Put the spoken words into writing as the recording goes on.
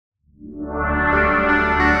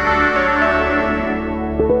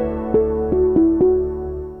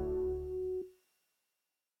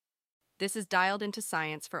This is Dialed into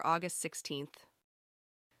Science for August 16th.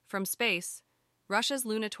 From space, Russia's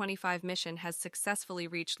Luna-25 mission has successfully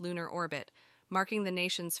reached lunar orbit, marking the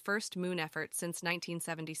nation's first moon effort since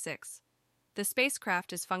 1976. The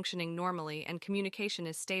spacecraft is functioning normally and communication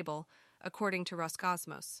is stable, according to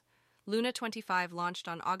Roscosmos. Luna-25 launched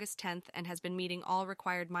on August 10th and has been meeting all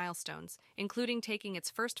required milestones, including taking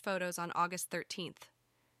its first photos on August 13th.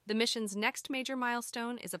 The mission's next major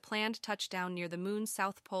milestone is a planned touchdown near the moon's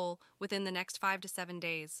south pole within the next 5 to 7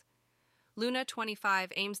 days.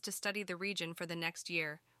 Luna-25 aims to study the region for the next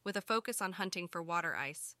year, with a focus on hunting for water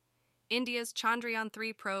ice. India's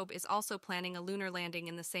Chandrayaan-3 probe is also planning a lunar landing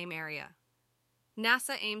in the same area.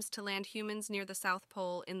 NASA aims to land humans near the South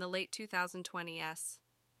Pole in the late 2020s.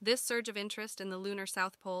 This surge of interest in the lunar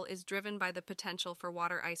South Pole is driven by the potential for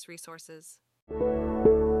water ice resources.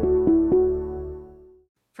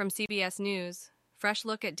 From CBS News, fresh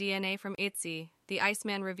look at DNA from Oetzi, the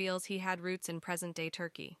Iceman reveals he had roots in present-day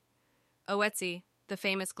Turkey. Oetzi, the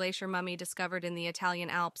famous glacier mummy discovered in the Italian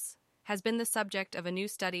Alps, has been the subject of a new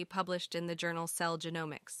study published in the journal Cell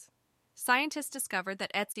Genomics. Scientists discovered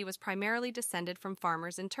that Oetzi was primarily descended from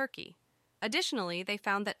farmers in Turkey. Additionally, they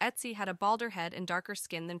found that Oetzi had a balder head and darker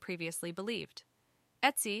skin than previously believed.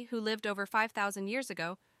 Oetzi, who lived over 5,000 years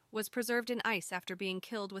ago, was preserved in ice after being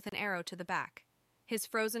killed with an arrow to the back. His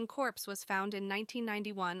frozen corpse was found in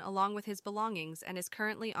 1991 along with his belongings and is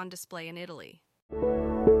currently on display in Italy.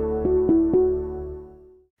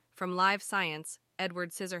 From Live Science,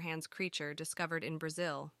 Edward Scissorhands creature discovered in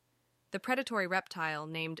Brazil. The predatory reptile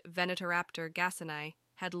named Venatoraptor gasseni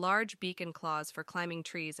had large beak and claws for climbing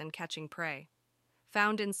trees and catching prey.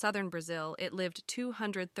 Found in southern Brazil, it lived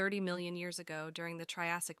 230 million years ago during the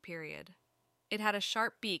Triassic period. It had a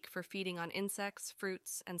sharp beak for feeding on insects,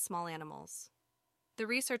 fruits, and small animals. The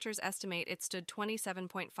researchers estimate it stood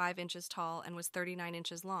 27.5 inches tall and was 39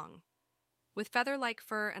 inches long. With feather-like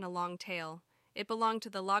fur and a long tail, it belonged to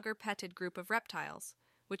the Lagerpetid group of reptiles,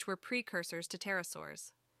 which were precursors to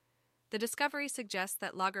pterosaurs. The discovery suggests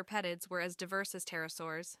that Lagerpetids were as diverse as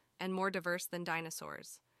pterosaurs and more diverse than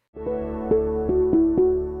dinosaurs.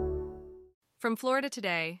 From Florida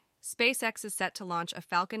today, SpaceX is set to launch a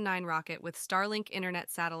Falcon 9 rocket with Starlink internet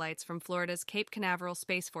satellites from Florida's Cape Canaveral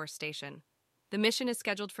Space Force Station. The mission is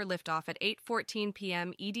scheduled for liftoff at 8:14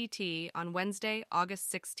 p.m. EDT on Wednesday, August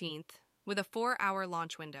 16th, with a 4-hour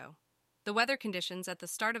launch window. The weather conditions at the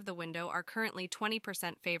start of the window are currently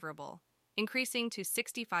 20% favorable, increasing to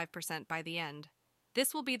 65% by the end.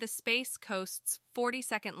 This will be the Space Coast's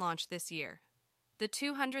 42nd launch this year. The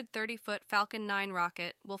 230-foot Falcon 9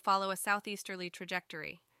 rocket will follow a southeasterly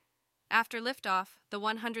trajectory. After liftoff, the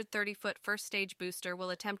 130-foot first stage booster will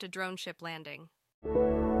attempt a drone ship landing.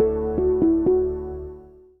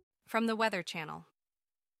 From the Weather Channel.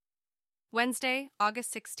 Wednesday,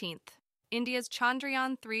 August 16th. India's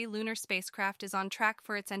Chandrayaan-3 lunar spacecraft is on track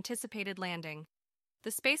for its anticipated landing.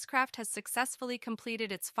 The spacecraft has successfully completed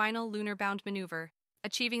its final lunar-bound maneuver,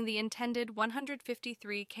 achieving the intended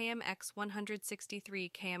 153 km x 163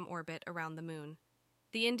 km orbit around the Moon.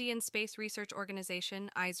 The Indian Space Research Organization,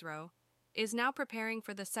 ISRO, is now preparing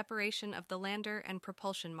for the separation of the lander and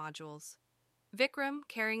propulsion modules. Vikram,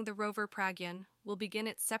 carrying the rover Pragyan, will begin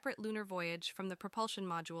its separate lunar voyage from the propulsion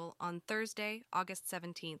module on Thursday, August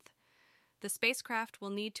 17th. The spacecraft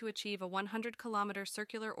will need to achieve a 100-kilometer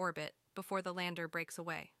circular orbit before the lander breaks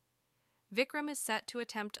away. Vikram is set to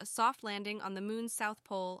attempt a soft landing on the Moon's south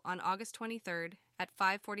pole on August 23rd at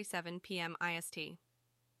 5:47 p.m. IST.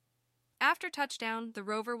 After touchdown, the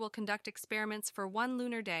rover will conduct experiments for 1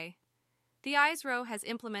 lunar day. The ISRO has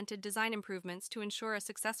implemented design improvements to ensure a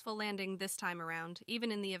successful landing this time around,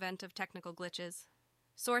 even in the event of technical glitches.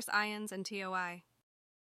 Source: IONS and TOI.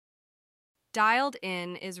 Dialed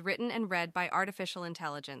In is written and read by artificial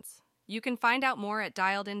intelligence. You can find out more at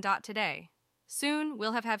dialedin.today. Soon,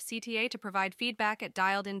 we'll have CTA to provide feedback at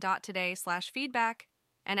dialedin.today/feedback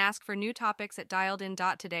and ask for new topics at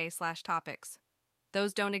dialedin.today/topics.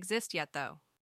 Those don't exist yet, though.